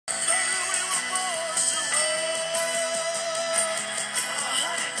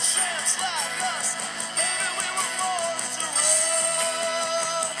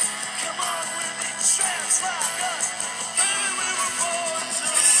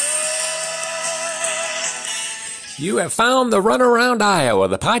You have found the Run Around Iowa,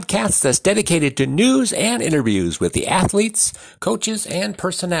 the podcast that's dedicated to news and interviews with the athletes, coaches, and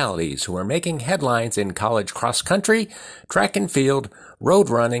personalities who are making headlines in college cross country, track and field, road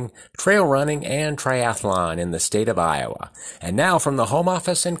running, trail running, and triathlon in the state of Iowa. And now from the home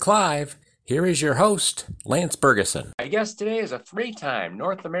office in Clive, here is your host, Lance Bergeson. My guest today is a three-time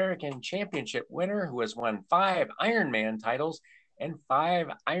North American Championship winner who has won 5 Ironman titles and 5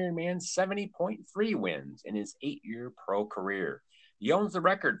 Ironman 70.3 wins in his 8-year pro career. He owns the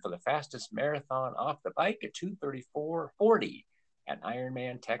record for the fastest marathon off the bike at 2:34:40 at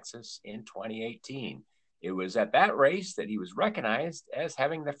Ironman Texas in 2018. It was at that race that he was recognized as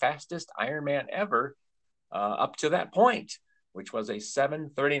having the fastest Ironman ever up to that point, which was a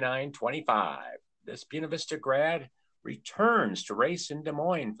 7:39:25. This Buena Vista grad returns to race in Des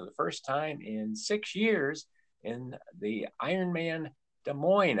Moines for the first time in 6 years in the Ironman Des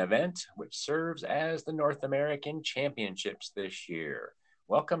Moines event, which serves as the North American Championships this year.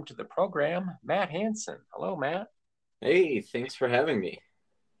 Welcome to the program, Matt Hanson. Hello, Matt. Hey, thanks for having me.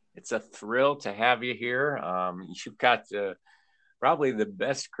 It's a thrill to have you here. You've got probably the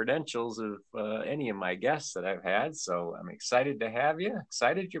best credentials of any of my guests that I've had, so I'm excited to have you.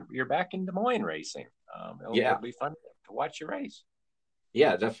 Excited you're back in Des Moines racing. It'll be fun to watch you race.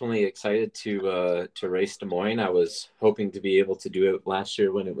 Yeah, definitely excited to race Des Moines. I was hoping to be able to do it last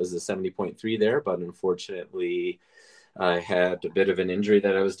year when it was a 70.3 there, but unfortunately I had a bit of an injury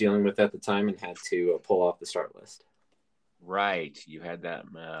that I was dealing with at the time and had to pull off the start list. Right. You had that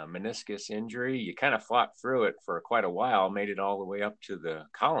meniscus injury. You kind of fought through it for quite a while, made it all the way up to the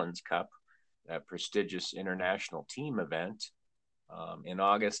Collins Cup, that prestigious international team event in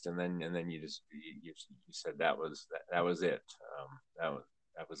August, and then you said that was it.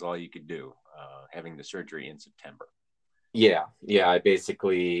 That was all you could do, having the surgery in September. Yeah. I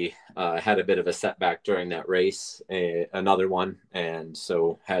basically had a bit of a setback during that race, another one, and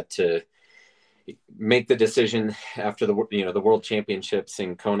so had to make the decision after the World Championships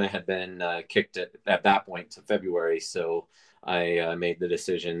in Kona had been kicked at that point to February. So I made the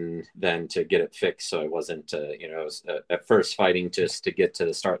decision then to get it fixed. So I wasn't, I was at first fighting just to get to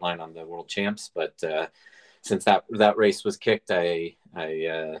the start line on the World Champs. But since that race was kicked, I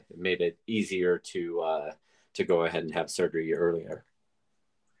made it easier to go ahead and have surgery earlier.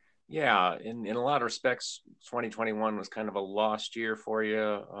 Yeah, in a lot of respects, 2021 was kind of a lost year for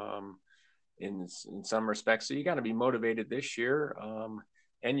you. In some respects, so you got to be motivated this year,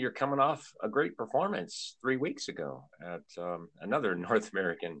 and you're coming off a great performance 3 weeks ago at another North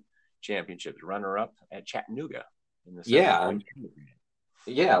American Championships, runner-up at Chattanooga in the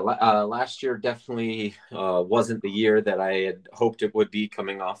last year definitely wasn't the year that I had hoped it would be,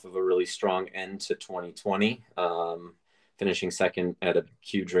 coming off of a really strong end to 2020, finishing second at a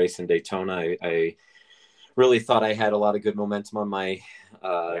huge race in Daytona. I really thought I had a lot of good momentum on my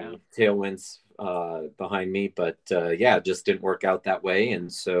tailwinds behind me, but just didn't work out that way.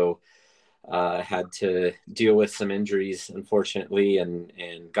 And so had to deal with some injuries, unfortunately,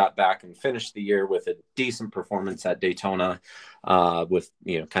 and got back and finished the year with a decent performance at Daytona with,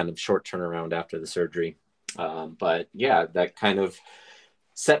 kind of short turnaround after the surgery. But that kind of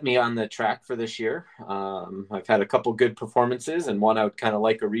set me on the track for this year. I've had a couple good performances and one I would kind of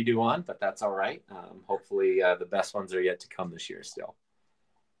like a redo on, but that's all right. Hopefully the best ones are yet to come this year still.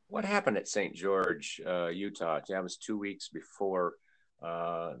 What happened at St. George, Utah? That was 2 weeks before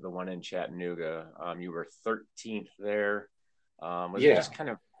the one in Chattanooga. You were 13th there. Was it just kind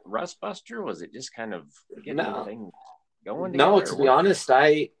of rust buster? Was it just kind of getting everything going together? No, to be honest,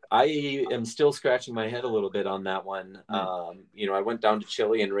 I am still scratching my head a little bit on that one. I went down to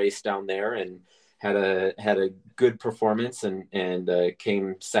Chile and raced down there and had a good performance and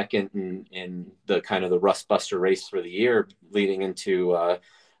came second in the kind of the rust buster race for the year, leading into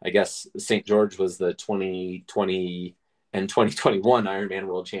I guess St. George was the 2020 and 2021 Ironman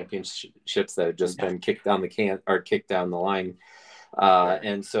World Championships that had just been kicked down the line.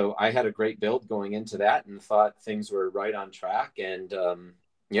 And so I had a great build going into that and thought things were right on track, and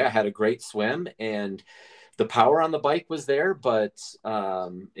had a great swim, and the power on the bike was there, but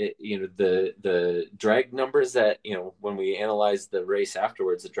the drag numbers that, when we analyzed the race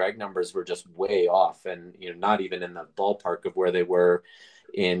afterwards, the drag numbers were just way off, and not even in the ballpark of where they were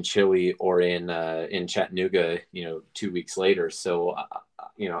in Chile or in Chattanooga 2 weeks later. So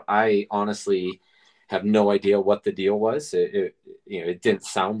I honestly have no idea what the deal was. It didn't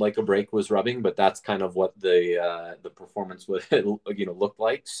sound like a brake was rubbing, but that's kind of what the performance would looked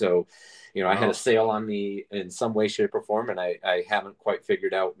like. So I had a sail on me in some way, shape, or form, and I haven't quite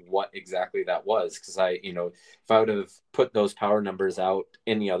figured out what exactly that was, because if I would have put those power numbers out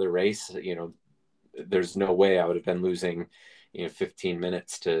any other race, there's no way I would have been losing, 15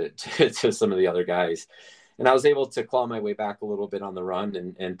 minutes to some of the other guys. And I was able to claw my way back a little bit on the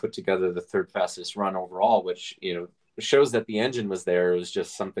run and put together the third fastest run overall, which, shows that the engine was there. It was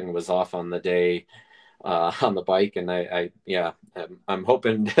just something was off on the day, on the bike. And I'm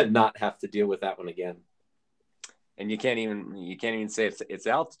hoping to not have to deal with that one again. And you can't even say it's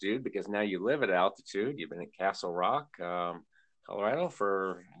altitude, because now you live at altitude. You've been at Castle Rock, Colorado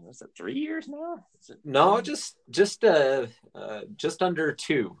for, was it 3 years now? No, just under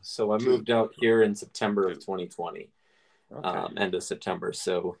 2. So I moved out here in September of 2020, end of September.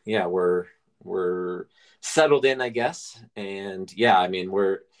 So yeah, we're settled in, I guess. And yeah, I mean,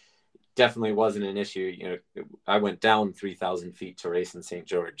 we're definitely wasn't an issue. I went down 3,000 feet to race in St.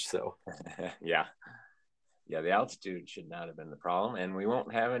 George. So yeah, the altitude should not have been the problem, and we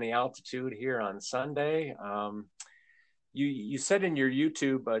won't have any altitude here on Sunday. You said in your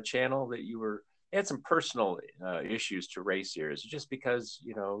YouTube channel that you had some personal issues to race here. Is it just because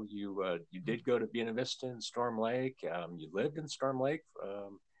you did go to Buena Vista and Storm Lake? You lived in Storm Lake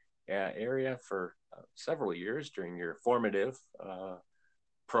area for several years during your formative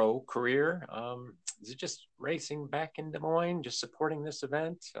pro career. Is it just racing back in Des Moines, just supporting this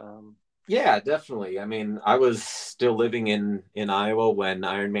event? Yeah, definitely. I mean, I was still living in Iowa when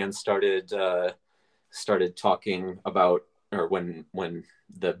Ironman started talking about, or when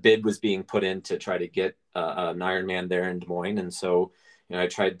the bid was being put in to try to get an Ironman there in Des Moines. And so, I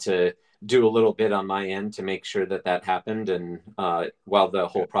tried to do a little bit on my end to make sure that happened. And while the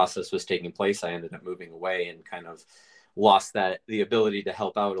whole process was taking place, I ended up moving away and kind of lost the ability to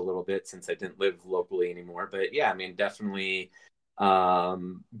help out a little bit since I didn't live locally anymore. But yeah, I mean, definitely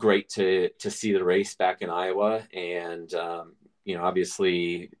great to see the race back in Iowa. And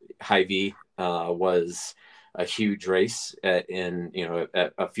obviously Hy-Vee was a huge race at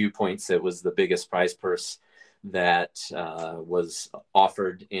a few points. It was the biggest prize purse that was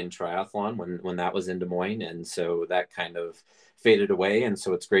offered in triathlon when that was in Des Moines. And so that kind of faded away. And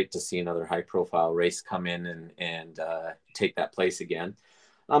so it's great to see another high profile race come in and take that place again.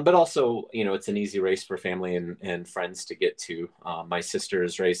 But also, it's an easy race for family and friends to get to. My sister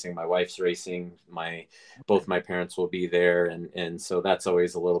is racing, my wife's racing, both my parents will be there. And so that's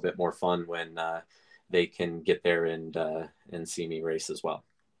always a little bit more fun when they can get there and see me race as well.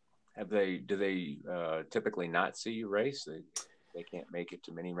 Do they typically not see you race? They can't make it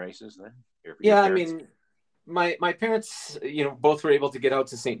to many races then? Yeah, I mean, my parents, both were able to get out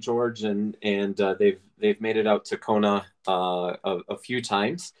to St. George and they've made it out to Kona a few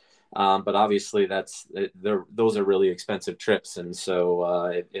times. But obviously those are really expensive trips. And so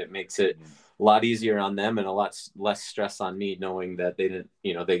it makes it a lot easier on them and a lot less stress on me, knowing that they didn't,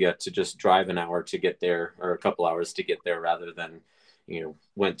 they get to just drive an hour to get there, or a couple hours to get there, rather than,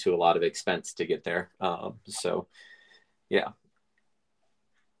 went to a lot of expense to get there. So yeah.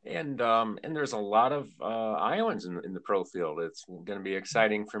 And there's a lot of Iowans in the pro field. It's going to be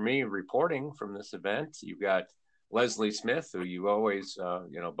exciting for me reporting from this event. You've got Leslie Smith, who you always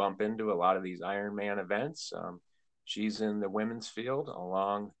bump into a lot of these Ironman events. She's in the women's field,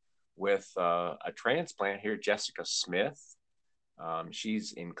 along with a transplant here, Jessica Smith.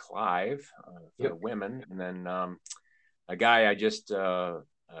 She's in Clive for the women, and then a guy I just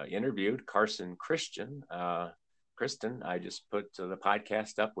interviewed, Carson Kristen, I just put the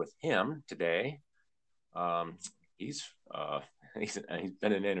podcast up with him today. He's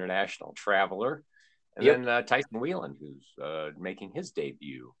been an international traveler. And then Tyson Whelan, who's making his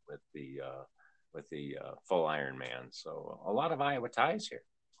debut with the full Ironman. So a lot of Iowa ties here.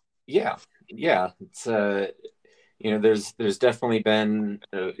 Yeah. It's there's definitely been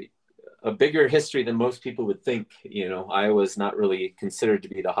a bigger history than most people would think. Iowa's not really considered to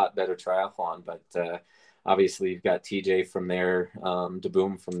be the hotbed of triathlon, but obviously you've got TJ from there,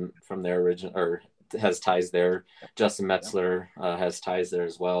 DeBoom from their original, or has ties there. Justin Metzler has ties there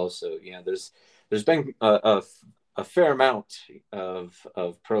as well. So yeah, there's been a fair amount of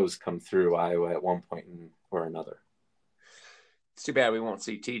pros come through Iowa at one point or another. It's too bad we won't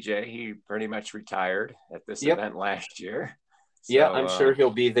see TJ. He pretty much retired at this event last year. So, yeah, I'm sure he'll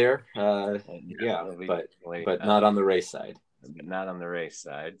be there. But not on the race side. Not on the race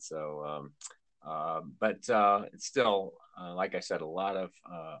side. So, but it's still, like I said, a lot of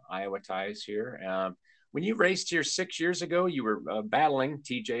Iowa ties here. When you raced here 6 years ago, you were battling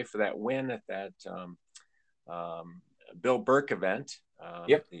TJ for that win at that Bill Burke event,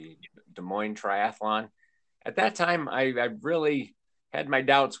 the Des Moines Triathlon. At that time, I really had my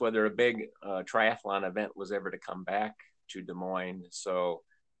doubts whether a big triathlon event was ever to come back to Des Moines. So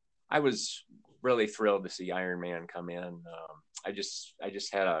I was really thrilled to see Ironman come in. I just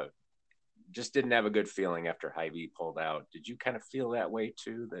had a just didn't have a good feeling after Hy-Vee pulled out. Did you kind of feel that way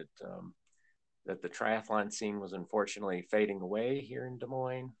too, that the triathlon scene was unfortunately fading away here in Des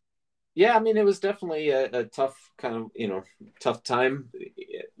Moines? Yeah, I mean, it was definitely a tough kind of, tough time.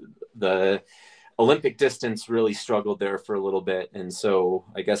 The Olympic distance really struggled there for a little bit. And so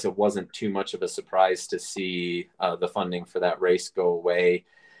I guess it wasn't too much of a surprise to see the funding for that race go away.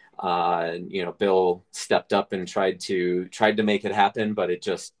 Bill stepped up and tried to make it happen, but it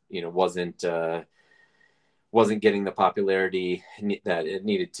just, wasn't getting the popularity that it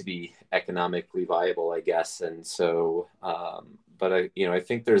needed to be economically viable, I guess. And so, but I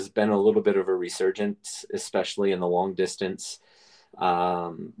think there's been a little bit of a resurgence, especially in the long distance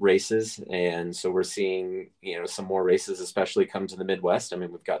races. And so we're seeing, some more races, especially come to the Midwest. I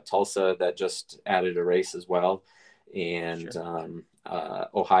mean, we've got Tulsa that just added a race as well. And sure.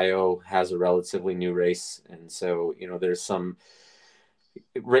 Ohio has a relatively new race. And so, there's some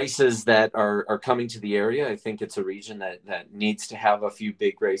races that are coming to the area. I think it's a region that needs to have a few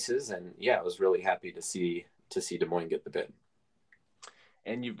big races. And yeah, I was really happy to see Des Moines get the bid.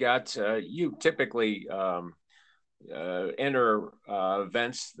 And you've got, you typically enter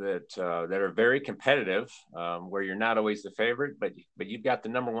events that are very competitive, where you're not always the favorite, but you've got the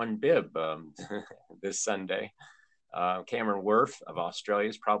number one bib this Sunday. Cameron Worth of Australia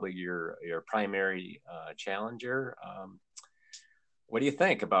is probably your primary challenger. What do you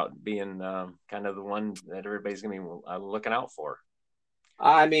think about being kind of the one that everybody's going to be looking out for?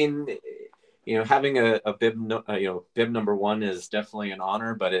 I mean, having a bib, bib number one is definitely an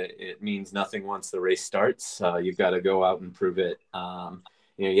honor, but it means nothing once the race starts. You've got to go out and prove it.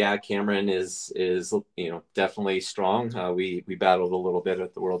 Cameron is definitely strong. We battled a little bit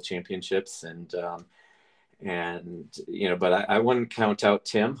at the World Championships, but I wouldn't count out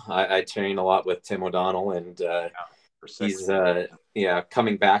Tim. I train a lot with Tim O'Donnell, and he's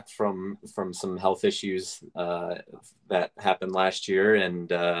coming back from some health issues that happened last year,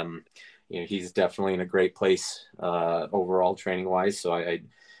 and he's definitely in a great place overall training wise. So I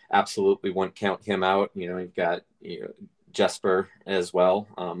absolutely wouldn't count him out. You've got Jesper as well,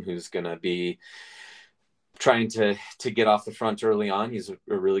 who's going to be trying to get off the front early on. He's a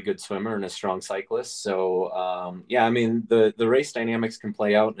really good swimmer and a strong cyclist. So I mean, the race dynamics can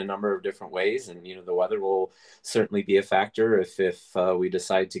play out in a number of different ways, and the weather will certainly be a factor. If we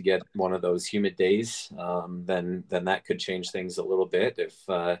decide to get one of those humid days, then that could change things a little bit. If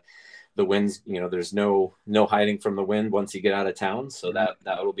the winds, there's no hiding from the wind once you get out of town, so that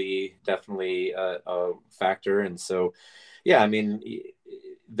will be definitely a factor. And so I mean,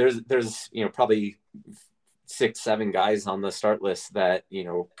 there's probably 6-7 guys on the start list that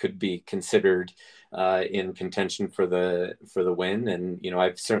could be considered in contention for the win. And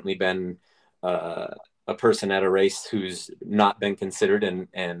I've certainly been a person at a race who's not been considered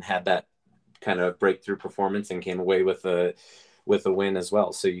and had that kind of breakthrough performance and came away with a win as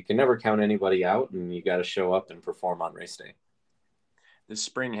well. So you can never count anybody out, and you got to show up and perform on race day. This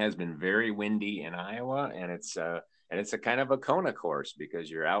spring has been very windy in Iowa, and it's a kind of a Kona course because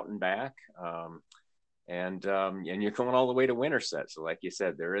you're out and back. And you're going all the way to Winterset. So like you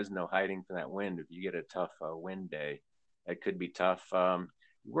said, there is no hiding from that wind. If you get a tough wind day, it could be tough. You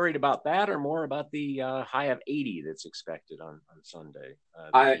worried about that, or more about the high of 80 that's expected on Sunday?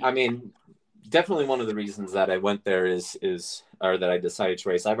 I mean, definitely one of the reasons that I went there or that I decided to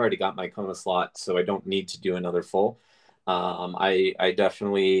race. I've already got my Kona slot, so I don't need to do another full. I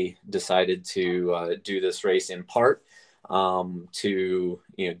definitely decided to do this race in part to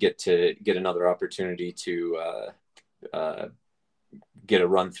get another opportunity to get a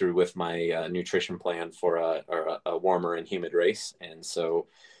run through with my nutrition plan for a warmer and humid race. And so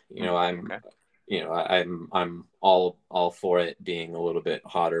I'm all for it being a little bit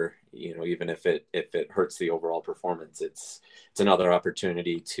hotter, even if it hurts the overall performance. It's another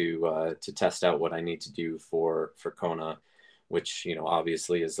opportunity to test out what I need to do for Kona, which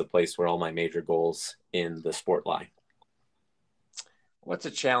obviously is the place where all my major goals in the sport lie. What's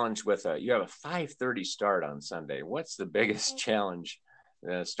a challenge with you have a 5:30 start on Sunday? What's the biggest challenge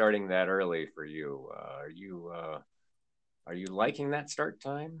starting that early for you? Are you liking that start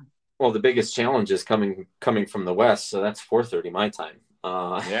time? Well, the biggest challenge is coming from the West, so that's 4:30 my time.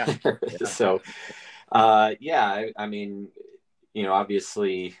 So, I mean,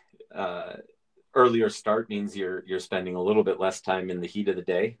 obviously, earlier start means you're spending a little bit less time in the heat of the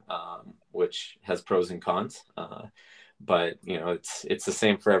day, which has pros and cons. But it's the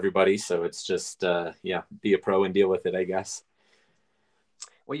same for everybody. So it's just be a pro and deal with it, I guess.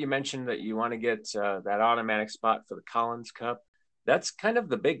 Well, you mentioned that you want to get that automatic spot for the Collins Cup. that's kind of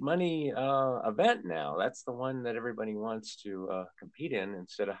the big money event now. That's the one that everybody wants to compete in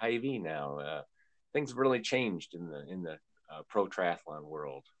instead of Hy-Vee now. Things have really changed in the pro triathlon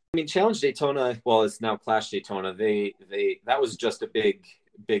world. I mean, Challenge Daytona, well, it's now Clash Daytona. They that was just a big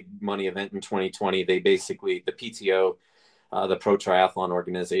money event in 2020. They basically, the PTO, the Pro Triathlon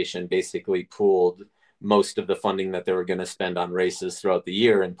Organization, basically pooled most of the funding that they were going to spend on races throughout the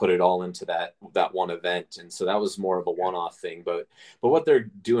year and put it all into that one event. And so that was more of a one-off thing. But what they're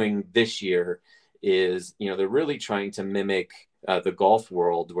doing this year is, they're really trying to mimic the golf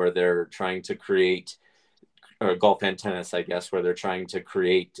world, where they're trying to create, or golf and tennis, I guess, where they're trying to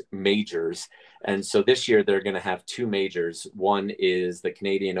create majors. And so this year they're going to have two majors. One is the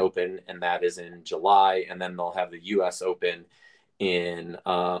Canadian Open, and that is in July, and then they'll have the U.S. Open in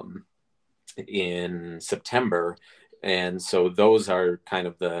September. And so those are kind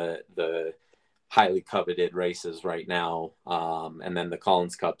of the highly coveted races right now. And then the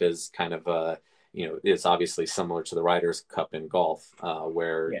Collins Cup is kind of it's obviously similar to the Ryder's Cup in golf,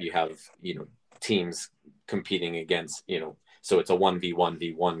 where you have teams competing against, so it's a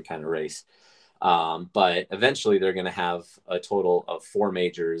 1v1v1 kind of race. But eventually they're going to have a total of 4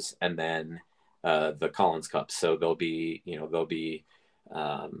 majors, and then the Collins Cup. So there'll be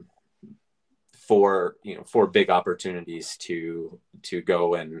four big opportunities to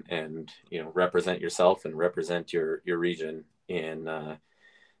go and represent yourself and represent your region in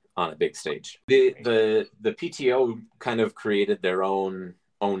on a big stage. The PTO kind of created their own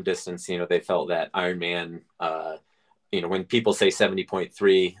distance. They felt that Ironman, when people say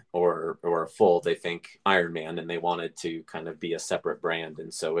 70.3 or a full, they think Ironman, and they wanted to kind of be a separate brand.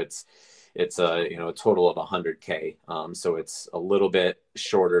 And so it's a total of 100K. So it's a little bit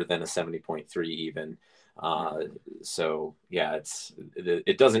shorter than a 70.3 even. So yeah,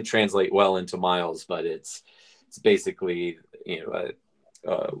 it doesn't translate well into miles, but it's basically, a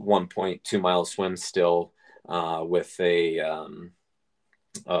 1.2 mile swim still, with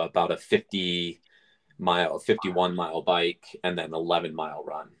about a 51 mile bike, and then 11-mile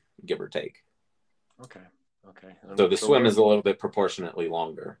run, give or take. Okay. So the swim is a little bit proportionately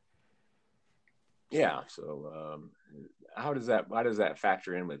longer. Yeah. So how does that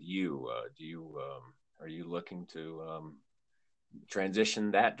factor in with you? Are you looking to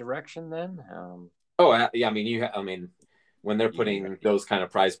transition that direction then? Yeah. I mean, when they're putting those kind of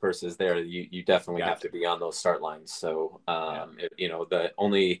prize purses there, you definitely have to be on those start lines. So,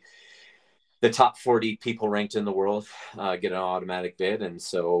 the top 40 people ranked in the world get an automatic bid. And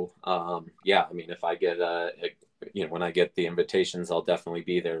so, if I get when I get the invitations, I'll definitely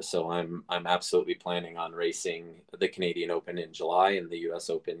be there. So I'm absolutely planning on racing the Canadian Open in July and the U.S.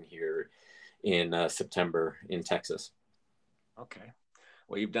 Open here in September in Texas. Okay.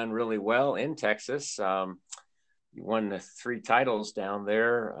 Well, you've done really well in Texas. You won the 3 titles down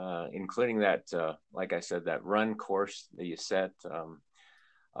there, including that, like I said, that run course that you set.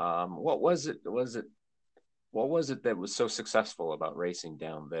 What was it that was so successful about racing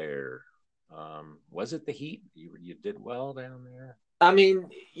down there? Was it the heat? You did well down there? I mean,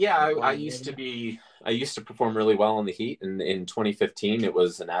 yeah, I used to perform really well in the heat. And in 2015, it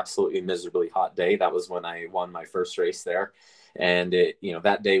was an absolutely miserably hot day. That was when I won my first race there. And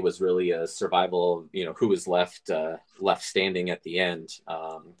that day was really a survival of, who was left standing at the end,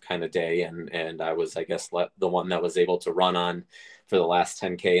 kind of day. And I was, I guess, the one that was able to run on for the last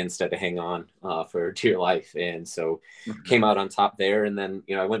 10K instead of hang on for dear life. And so came out on top there. And then,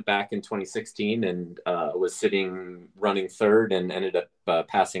 I went back in 2016 and was running third, and ended up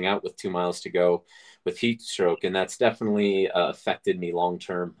passing out with 2 miles to go with heat stroke. And that's definitely affected me long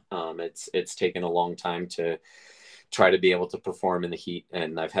term. It's taken a long time to try to be able to perform in the heat,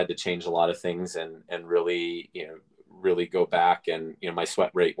 and I've had to change a lot of things and really go back. And my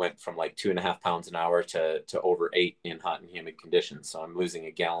sweat rate went from like 2.5 pounds an hour to over 8 in hot and humid conditions. So I'm losing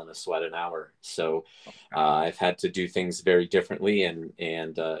a gallon of sweat an hour. So I've had to do things very differently, and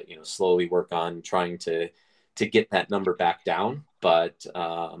slowly work on trying to get that number back down. But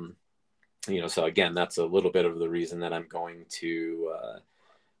so again, that's a little bit of the reason that I'm going to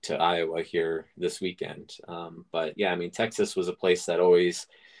Iowa here this weekend. But yeah, I mean, Texas was a place that always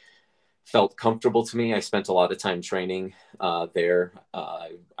felt comfortable to me. I spent a lot of time training there.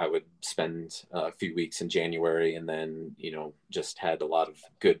 I would spend a few weeks in January, and then, just had a lot of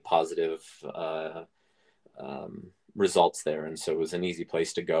good, positive results there. And so it was an easy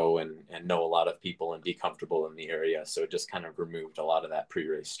place to go and know a lot of people and be comfortable in the area. So it just kind of removed a lot of that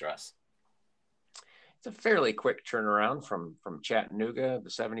pre-race stress. It's a fairly quick turnaround from Chattanooga, the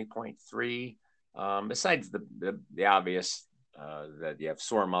 70.3. Besides the obvious that you have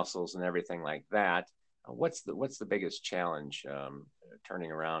sore muscles and everything like that, What's the biggest challenge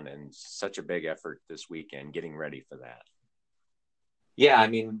turning around and such a big effort this weekend, getting ready for that? Yeah, I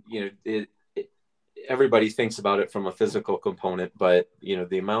mean, everybody thinks about it from a physical component, but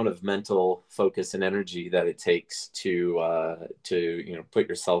the amount of mental focus and energy that it takes to put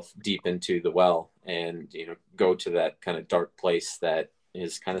yourself deep into the well and go to that kind of dark place that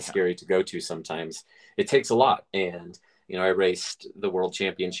is kind of scary to go to sometimes. It takes a lot. And I raced the World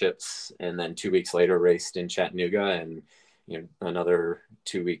Championships, and then 2 weeks later raced in Chattanooga, and another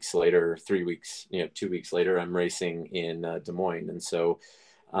 2 weeks later, 3 weeks, 2 weeks later, I'm racing in Des Moines. And so,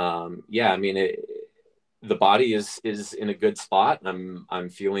 I mean, the body is in a good spot. I'm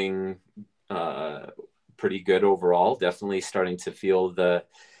feeling pretty good overall. Definitely starting to feel the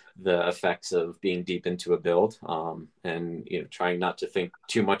effects of being deep into a build, and trying not to think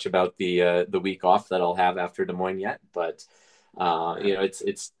too much about the week off that I'll have after Des Moines yet. But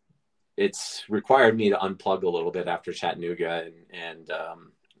it's required me to unplug a little bit after Chattanooga, and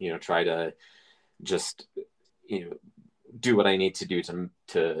try to just do what I need to do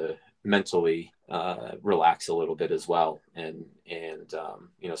to mentally relax a little bit as well. And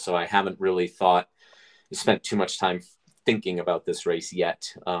so I haven't really spent too much time thinking about this race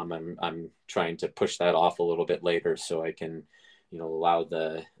yet. I'm trying to push that off a little bit later so I can allow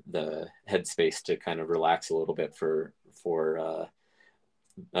the headspace to kind of relax a little bit for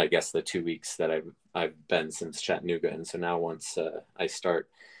I guess the 2 weeks that I've been since Chattanooga. And so now once I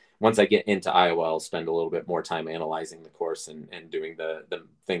get into Iowa, I'll spend a little bit more time analyzing the course and doing the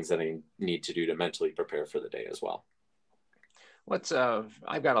things that I need to do to mentally prepare for the day as well.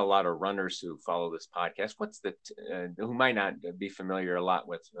 I've got a lot of runners who follow this podcast. Who might not be familiar a lot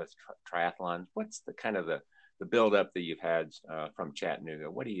with triathlon? What's the kind of the buildup that you've had from Chattanooga?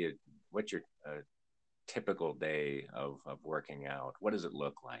 What's your typical day of working out? What does it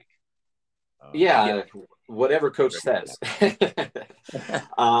look like? Whatever coach says.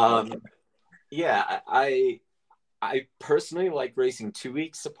 I personally like racing 2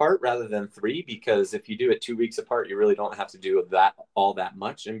 weeks apart rather than 3, because if you do it 2 weeks apart, you really don't have to do all that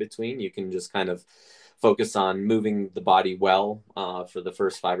much in between. You can just kind of focus on moving the body well for the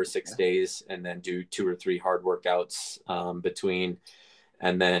first 5 or 6 days, and then do 2 or 3 hard workouts between,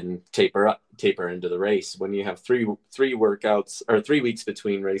 and then taper into the race. When you have three workouts or 3 weeks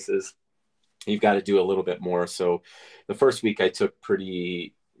between races, you've got to do a little bit more. So the first week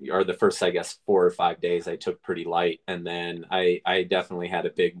the first, I guess, 4 or 5 days I took pretty light. And then I definitely had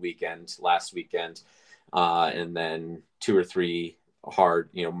a big weekend last weekend. And then 2 or 3 hard,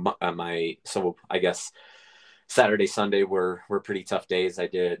 so I guess Saturday, Sunday were pretty tough days. I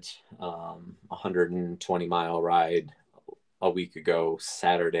did 120-mile ride a week ago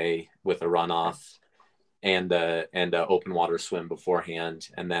Saturday with a runoff and a open water swim beforehand.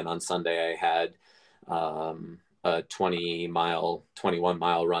 And then on Sunday I had a 21-mile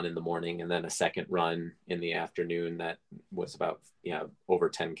run in the morning, and then a second run in the afternoon that was about over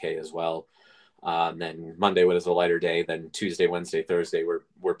 10K as well. And then Monday was a lighter day. Then Tuesday, Wednesday, Thursday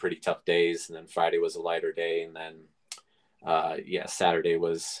were pretty tough days, and then Friday was a lighter day. And then Saturday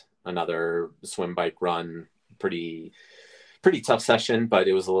was another swim, bike, run, pretty tough session, but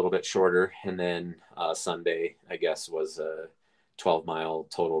it was a little bit shorter. And then Sunday, I guess, was a 12-mile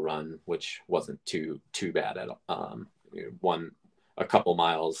total run, which wasn't too bad at all. A couple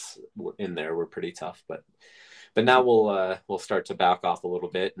miles in there were pretty tough, but now we'll start to back off a little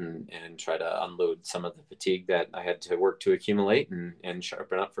bit and try to unload some of the fatigue that I had to work to accumulate and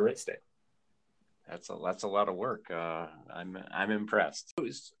sharpen up for race day. That's a lot of work. I'm impressed.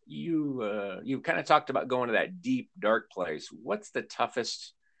 You kind of talked about going to that deep, dark place. What's the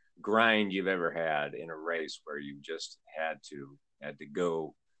toughest grind you've ever had in a race where you just had to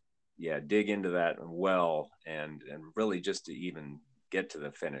go, dig into that well and really just to even get to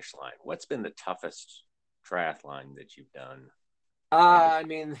the finish line? What's been the toughest triathlon that you've done? I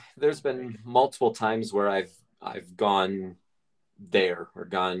mean, there's been multiple times where I've gone there or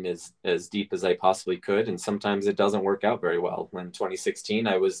gone as deep as I possibly could, and sometimes it doesn't work out very well. In 2016,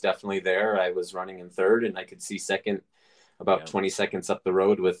 I was definitely there. I was running in third, and I could see second about 20 seconds up the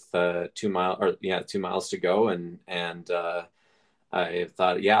road with 2 miles to go, and I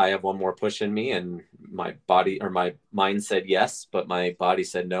thought, I have one more push in me, and my mind said yes, but my body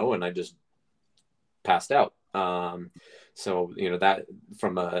said no, and I just passed out. So that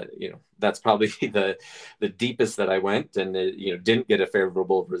that's probably the deepest that I went, and didn't get a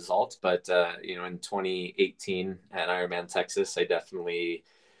favorable result. But in 2018 at Ironman Texas, I definitely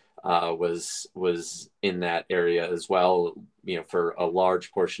was in that area as well. For a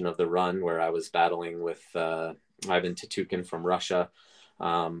large portion of the run, where I was battling with Ivan Tatukin from Russia.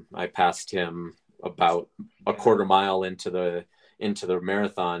 I passed him about a quarter mile into the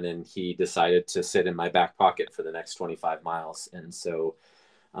marathon, and he decided to sit in my back pocket for the next 25 miles. And so,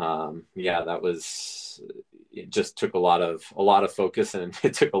 it just took a lot of focus, and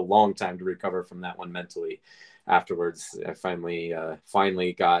it took a long time to recover from that one mentally. Afterwards, I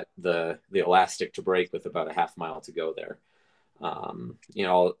finally got the elastic to break with about a half mile to go there.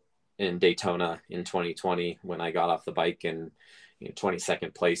 In Daytona in 2020, when I got off the bike in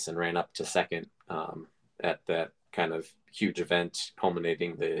 22nd place and ran up to second at that kind of huge event,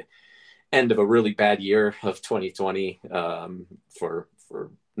 culminating the end of a really bad year of 2020 for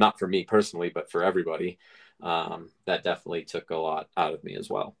not for me personally, but for everybody. That definitely took a lot out of me as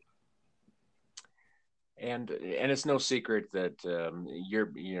well. And it's no secret that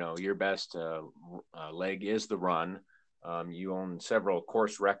your best leg is the run. You own several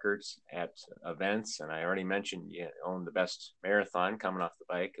course records at events, and I already mentioned you own the best marathon coming off the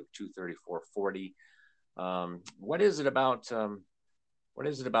bike of 2:34:40. What is it about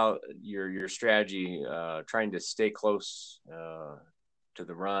your strategy trying to stay close to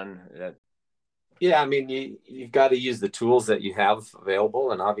the run? Yeah, I mean, you've got to use the tools that you have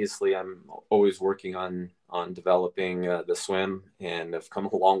available, and obviously, I'm always working on developing the swim, and I've come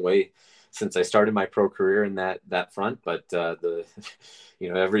a long way since I started my pro career in that front. But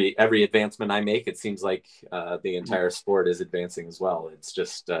every advancement I make, it seems like the entire sport is advancing as well. It's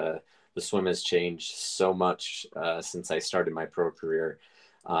just the swim has changed so much since I started my pro career.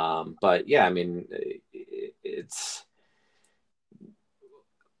 But yeah, I mean, it's.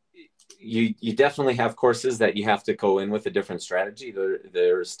 You definitely have courses that you have to go in with a different strategy.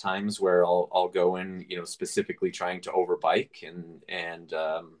 There's times where I'll go in, specifically trying to overbike, and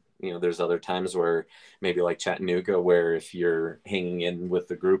there's other times where maybe like Chattanooga, where if you're hanging in with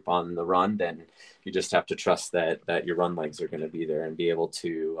the group on the run, then you just have to trust that your run legs are going to be there and be able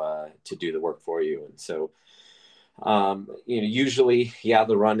to do the work for you. And so, usually, yeah,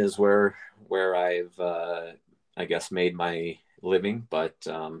 the run is where I've I guess made my living, but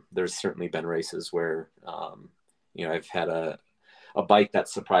there's certainly been races where I've had a bike that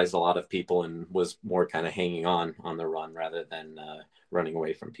surprised a lot of people and was more kind of hanging on the run rather than running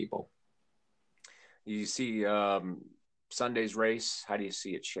away from people. You see Sunday's race, how do you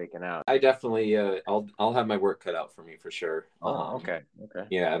see it shaking out? I definitely I'll have my work cut out for me for sure. Okay.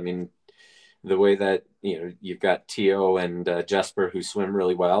 Yeah, I mean, the way that you've got Tio and Jesper who swim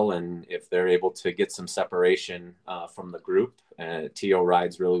really well, and if they're able to get some separation from the group, Tio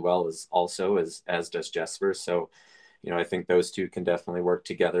rides really well as does Jesper. So I think those two can definitely work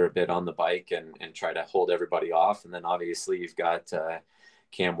together a bit on the bike and try to hold everybody off. And then obviously you've got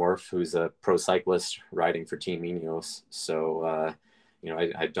Cam Worf, who's a pro cyclist riding for Team Ineos. So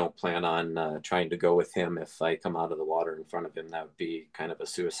I don't plan on trying to go with him. If I come out of the water in front of him, that would be kind of a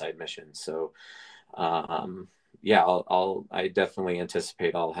suicide mission. So, yeah, I definitely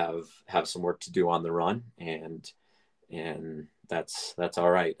anticipate I'll have some work to do on the run, and that's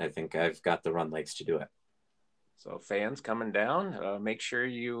all right. I think I've got the run legs to do it. So fans coming down, make sure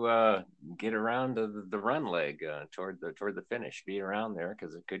you get around the run leg toward the finish. Be around there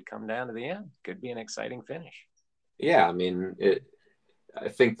because it could come down to the end. Could be an exciting finish. Yeah, I mean I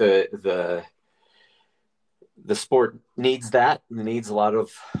think the sport needs that. It needs a lot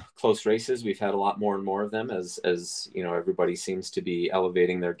of close races. We've had a lot more and more of them as everybody seems to be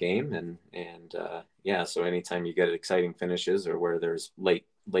elevating their game, and yeah. So anytime you get exciting finishes or where there's late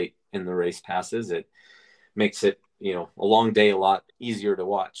in the race passes, it makes it a long day a lot easier to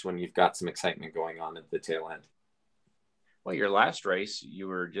watch when you've got some excitement going on at the tail end. Well, your last race, you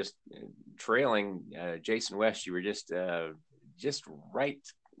were just trailing Jason West. You were just right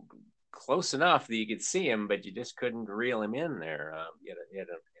close enough that you could see him, but you just couldn't reel him in there. You had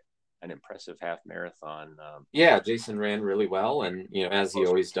an impressive half marathon. Yeah, Jason ran really well, and as he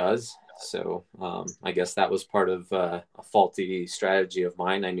always does. So I guess that was part of a faulty strategy of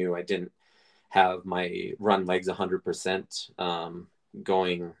mine. I knew I didn't have my run legs 100%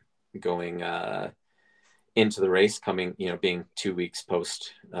 going into the race, coming being 2 weeks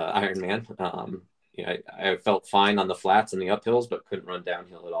post Ironman. I felt fine on the flats and the uphills, but couldn't run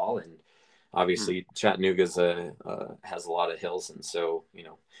downhill at all. And obviously Chattanooga's has a lot of hills. And so,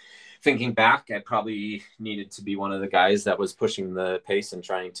 thinking back, I probably needed to be one of the guys that was pushing the pace and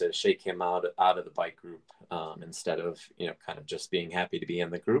trying to shake him out of the bike group instead of, kind of just being happy to be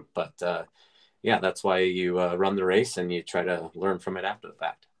in the group. But yeah, that's why you run the race and you try to learn from it after the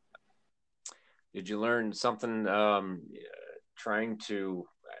fact. Did you learn something trying to,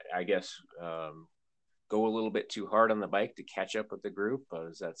 I guess, go a little bit too hard on the bike to catch up with the group?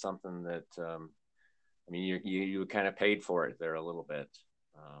 Is that something that, you kind of paid for it there a little bit?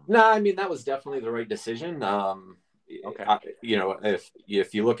 No, I mean, that was definitely the right decision. Okay.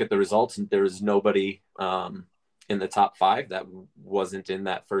 If you look at the results, there was nobody in the top five that wasn't in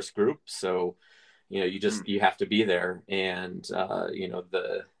that first group. So, you have to be there. And, I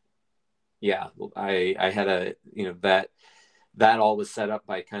had that all was set up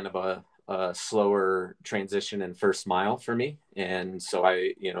by kind of a slower transition in first mile for me. And so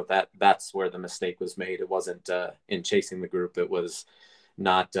that's where the mistake was made. It wasn't in chasing the group. It was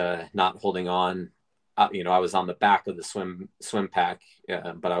not holding on. I was on the back of the swim pack,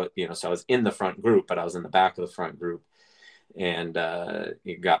 but so I was in the front group, but I was in the back of the front group, and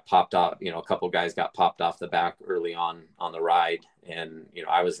it got popped off. A couple guys got popped off the back early on the ride, and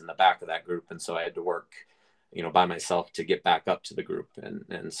I was in the back of that group, and so I had to work, by myself to get back up to the group,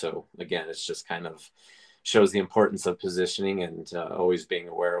 and so again, it's just kind of shows the importance of positioning and always being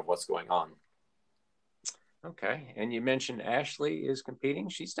aware of what's going on. Okay. And you mentioned Ashley is competing.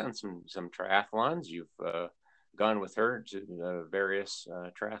 She's done some triathlons. You've gone with her to various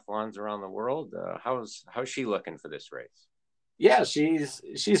triathlons around the world. How's she looking for this race? Yeah, she's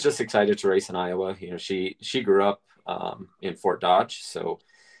just excited to race in Iowa. She grew up in Fort Dodge, so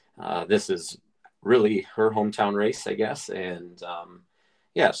this is really her hometown race, I guess. And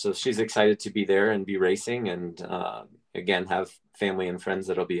so she's excited to be there and be racing, and again have family and friends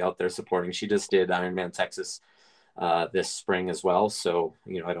that'll be out there supporting. She just did Ironman Texas this spring as well, so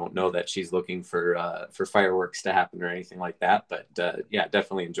I don't know that she's looking for fireworks to happen or anything like that, but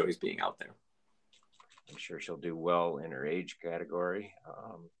definitely enjoys being out there. I'm sure she'll do well in her age category.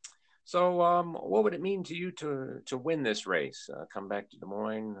 So what would it mean to you to win this race? Come back to Des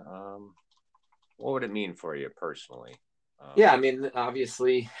Moines. What would it mean for you personally? Yeah, I mean,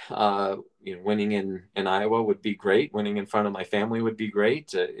 obviously, winning in Iowa would be great. Winning in front of my family would be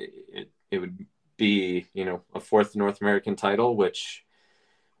great. It would be, a fourth North American title, which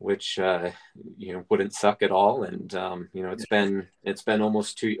wouldn't suck at all. And it's been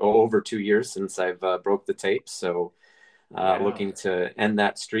almost over 2 years since I've broke the tape. So looking to end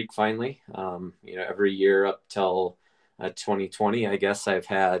that streak finally. Every year up till 2020, I guess I've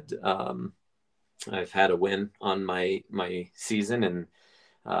had a win on my season, and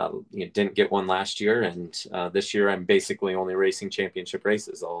didn't get one last year. And this year I'm basically only racing championship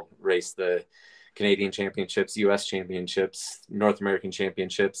races. I'll race the Canadian championships, US championships, North American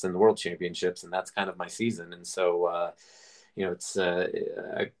championships, and the world championships. And that's kind of my season. And so, it's,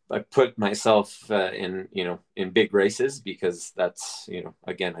 I put myself in big races, because that's,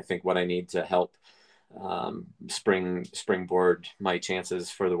 again, I think what I need to help springboard my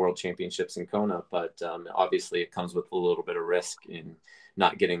chances for the world championships in Kona. But obviously it comes with a little bit of risk in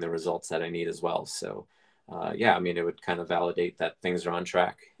not getting the results that I need as well. So I mean, it would kind of validate that things are on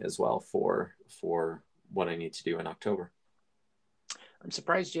track as well for what I need to do in October. I'm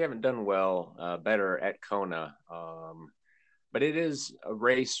surprised you haven't done better at Kona. But it is a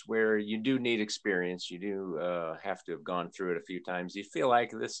race where you do need experience. You do have to have gone through it a few times. You feel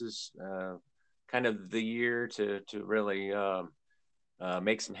like this is kind of the year to really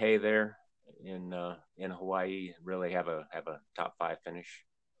make some hay there in Hawaii, really have a top 5 finish?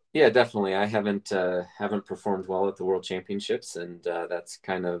 Yeah, definitely. I haven't performed well at the World Championships, and that's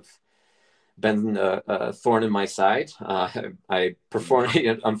kind of been a thorn in my side. I performed.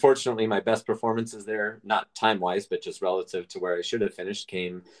 Unfortunately, my best performances there, not time wise, but just relative to where I should have finished,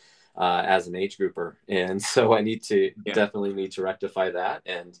 came as an age grouper, and so I definitely need to rectify that.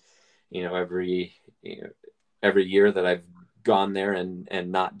 And every year that I've gone there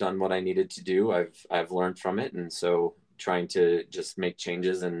and not done what I needed to do, I've learned from it, and so trying to just make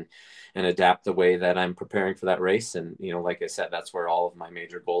changes and adapt the way that I'm preparing for that race. And like I said, that's where all of my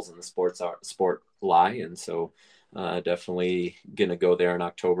major goals in the sport lie. And so definitely gonna go there in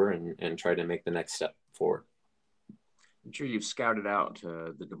October and try to make the next step forward. I'm sure you've scouted out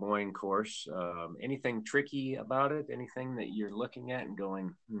the Des Moines course. Anything tricky about it? Anything that you're looking at and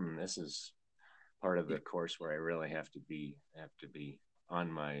going, this is part of the course where I really have to be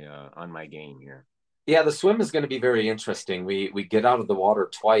on my game here? Yeah, the swim is going to be very interesting. We get out of the water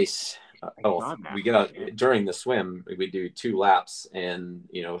twice. We get out during the swim. We do 2 laps, and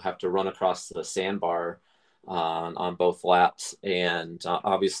have to run across the sandbar on both laps. And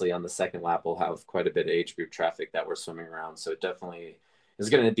obviously on the second lap, we'll have quite a bit of age group traffic that we're swimming around. So it definitely is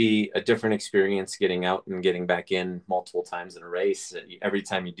going to be a different experience getting out and getting back in multiple times in a race. Every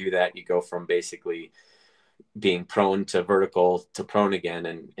time you do that, you go from basically being prone to vertical to prone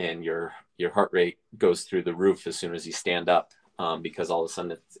again, and your heart rate goes through the roof as soon as you stand up, because all of a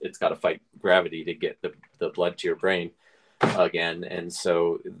sudden it's got to fight gravity to get the blood to your brain again. And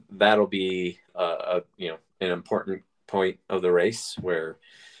so that'll be an important point of the race where,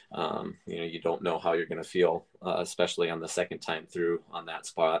 you don't know how you're going to feel, especially on the second time through on that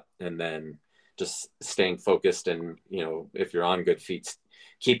spot. And then just staying focused and, if you're on good feet,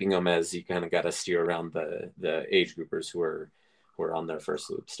 keeping them as you kind of got to steer around the age groupers who are on their first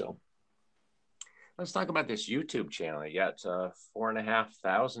loop still. Let's talk about this YouTube channel. You got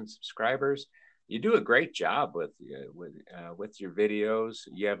 4,500 subscribers. You do a great job with your videos.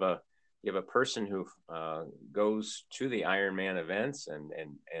 You have a person who goes to the Ironman events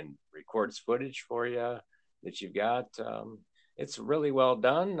and records footage for you that you've got. It's really well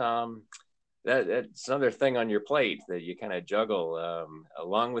done. That's another thing on your plate that you kind of juggle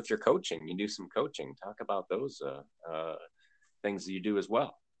along with your coaching. You do some coaching. Talk about those things that you do as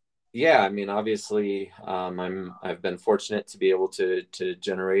well. Yeah, I mean, obviously, I've been fortunate to be able to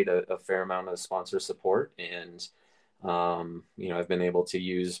generate a fair amount of sponsor support, and I've been able to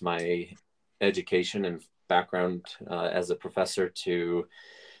use my education and background as a professor to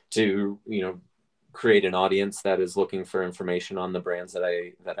create an audience that is looking for information on the brands that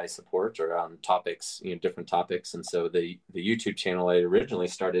I support, or on topics, different topics. And so the YouTube channel I originally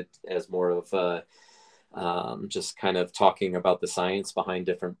started as more of just kind of talking about the science behind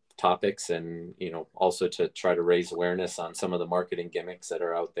different topics, and also to try to raise awareness on some of the marketing gimmicks that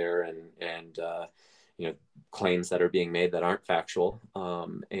are out there, and claims that are being made that aren't factual.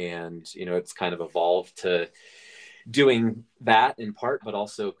 And it's kind of evolved to doing that in part, but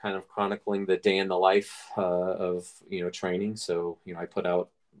also kind of chronicling the day in the life of training. So I put out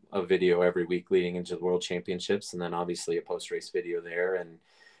a video every week leading into the World Championships, and then obviously a post-race video there. And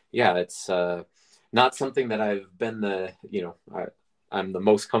yeah, it's not something that I've been I'm the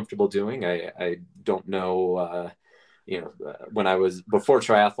most comfortable doing. I don't know, when I was before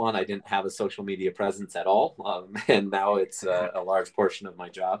triathlon, I didn't have a social media presence at all. And now it's a large portion of my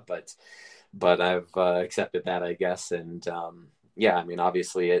job, but I've accepted that, I guess. And yeah, I mean,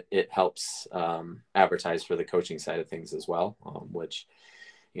 obviously it helps advertise for the coaching side of things as well, which,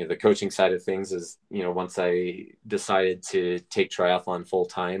 the coaching side of things is, once I decided to take triathlon full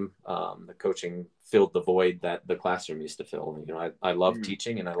time, the coaching filled the void that the classroom used to fill. I loved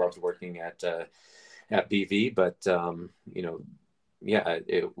teaching, and I loved working at BV, but yeah,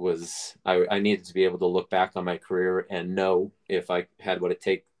 it was, I needed to be able to look back on my career and know if I had what it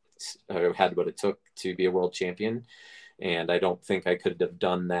took to be a world champion. And I don't think I could have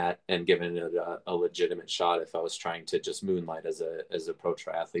done that and given it a legitimate shot if I was trying to just moonlight as a pro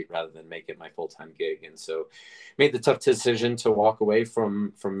triathlete rather than make it my full-time gig. And so made the tough decision to walk away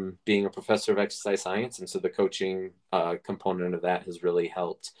from being a professor of exercise science. And so the coaching component of that has really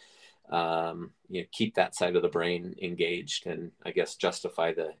helped keep that side of the brain engaged, and I guess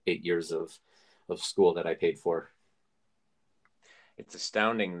justify the 8 years of school that I paid for. It's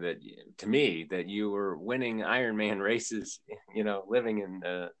astounding to me that you were winning Ironman races, living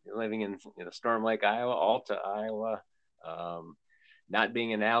in Storm Lake, Iowa, Alta, Iowa, not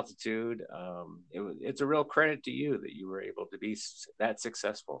being in altitude. It's a real credit to you that you were able to be that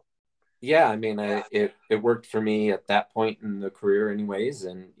successful. Yeah, I mean, it worked for me at that point in the career anyways.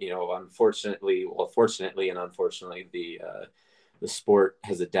 And, fortunately and unfortunately, the sport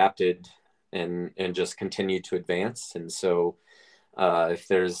has adapted and just continued to advance. And so if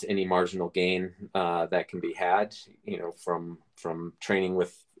there's any marginal gain that can be had, from training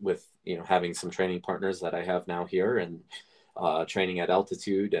with having some training partners that I have now here, and training at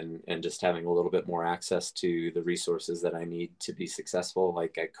altitude, and just having a little bit more access to the resources that I need to be successful.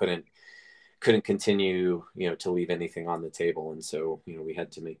 Like, I couldn't continue, to leave anything on the table. And so, we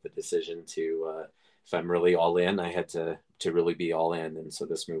had to make the decision to, if I'm really all in, I had to really be all in. And so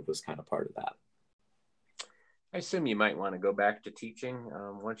this move was kind of part of that. I assume you might want to go back to teaching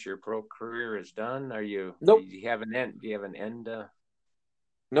once your pro career is done. Nope. Do you have an end? Do you have an end?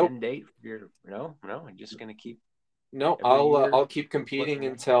 Nope. End date? No. I'm just going to keep. No, I'll keep competing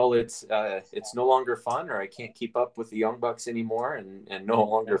until it's no longer fun, or I can't keep up with the young bucks anymore, and no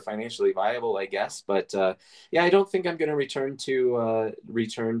longer financially viable, I guess. But yeah, I don't think I'm going to return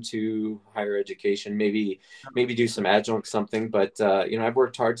to higher education. Maybe do some adjunct something. But I've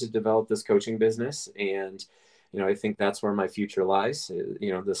worked hard to develop this coaching business, and I think that's where my future lies.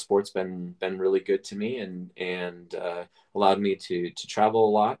 The sport's been really good to me, and allowed me to travel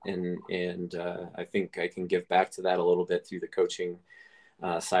a lot, and I think I can give back to that a little bit through the coaching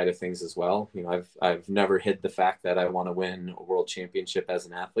side of things as well. I've never hid the fact that I want to win a world championship as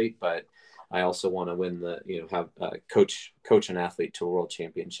an athlete, but I also want to win coach an athlete to a world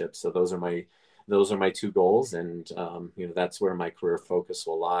championship. So those are my two goals, and that's where my career focus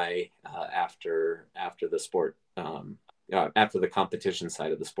will lie after the sport, after the competition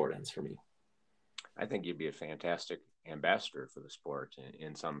side of the sport ends for me. I think you'd be a fantastic ambassador for the sport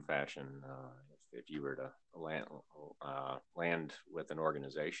in some fashion if you were to land with an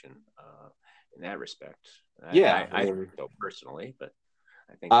organization in that respect. Yeah, I think so personally, but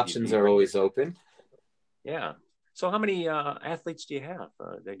I think you'd options be are great. always open. Yeah. So how many athletes do you have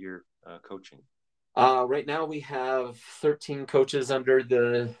that you're coaching? Right now we have 13 coaches under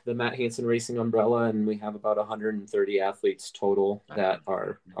the Matt Hanson Racing umbrella, and we have about 130 athletes total that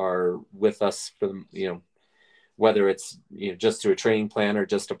are with us from, whether it's, just through a training plan or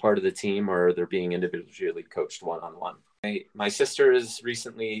just a part of the team, or they're being individually coached one-on-one. My sister has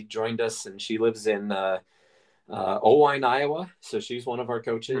recently joined us, and she lives in Owine, Iowa. So she's one of our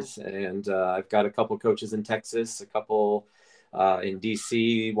coaches, and I've got a couple coaches in Texas, a couple in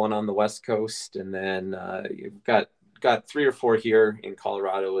DC, one on the West Coast, and then you've got 3 or 4 here in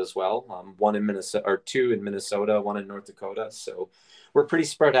Colorado as well. One in Minnesota, or 2 in Minnesota, one in North Dakota. So we're pretty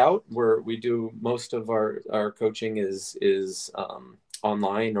spread out. We do most of our coaching is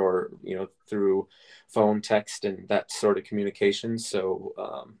online, or through phone, text, and that sort of communication. So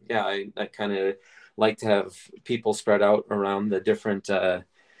yeah, I kind of like to have people spread out around the different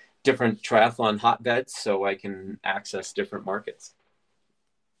triathlon hotbeds, so I can access different markets.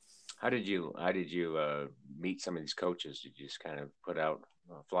 How did you meet some of these coaches? Did you just kind of put out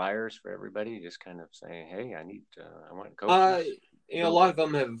flyers for everybody, just kind of saying, "Hey, I want coaches"? A lot of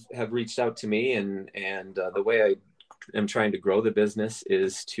them have reached out to me, and the way I am trying to grow the business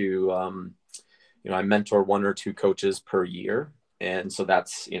is to I mentor 1 or 2 coaches per year, and so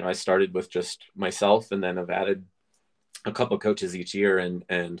that's I started with just myself, and then I've added a couple of coaches each year,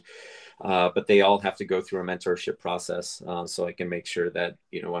 and but they all have to go through a mentorship process, so I can make sure that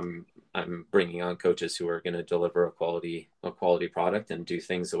I'm bringing on coaches who are going to deliver a quality product and do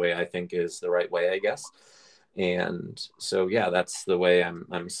things the way I think is the right way, I guess. And so yeah, that's the way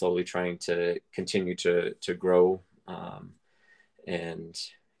I'm slowly trying to continue to grow, and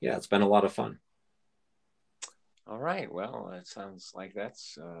yeah, it's been a lot of fun. All right. Well, it sounds like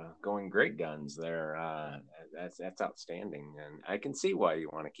that's going great guns there. That's outstanding, and I can see why you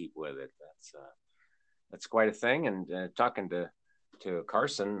want to keep with it. That's quite a thing. And talking to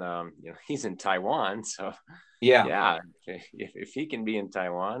Carson, he's in Taiwan, so Yeah, yeah, if he can be in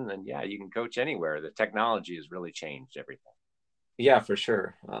Taiwan, then yeah, you can coach anywhere. The technology has really changed everything. yeah, for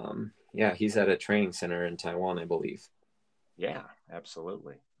sure. Yeah, he's at a training center in Taiwan, I believe. Yeah,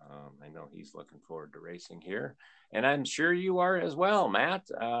 absolutely. I know he's looking forward to racing here, and I'm sure you are as well, Matt.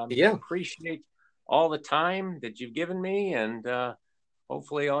 Yeah. Appreciate all the time that you've given me, and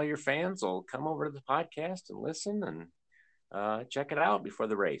hopefully all your fans will come over to the podcast and listen and check it out before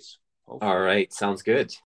the race. All Hopefully. right. Sounds good.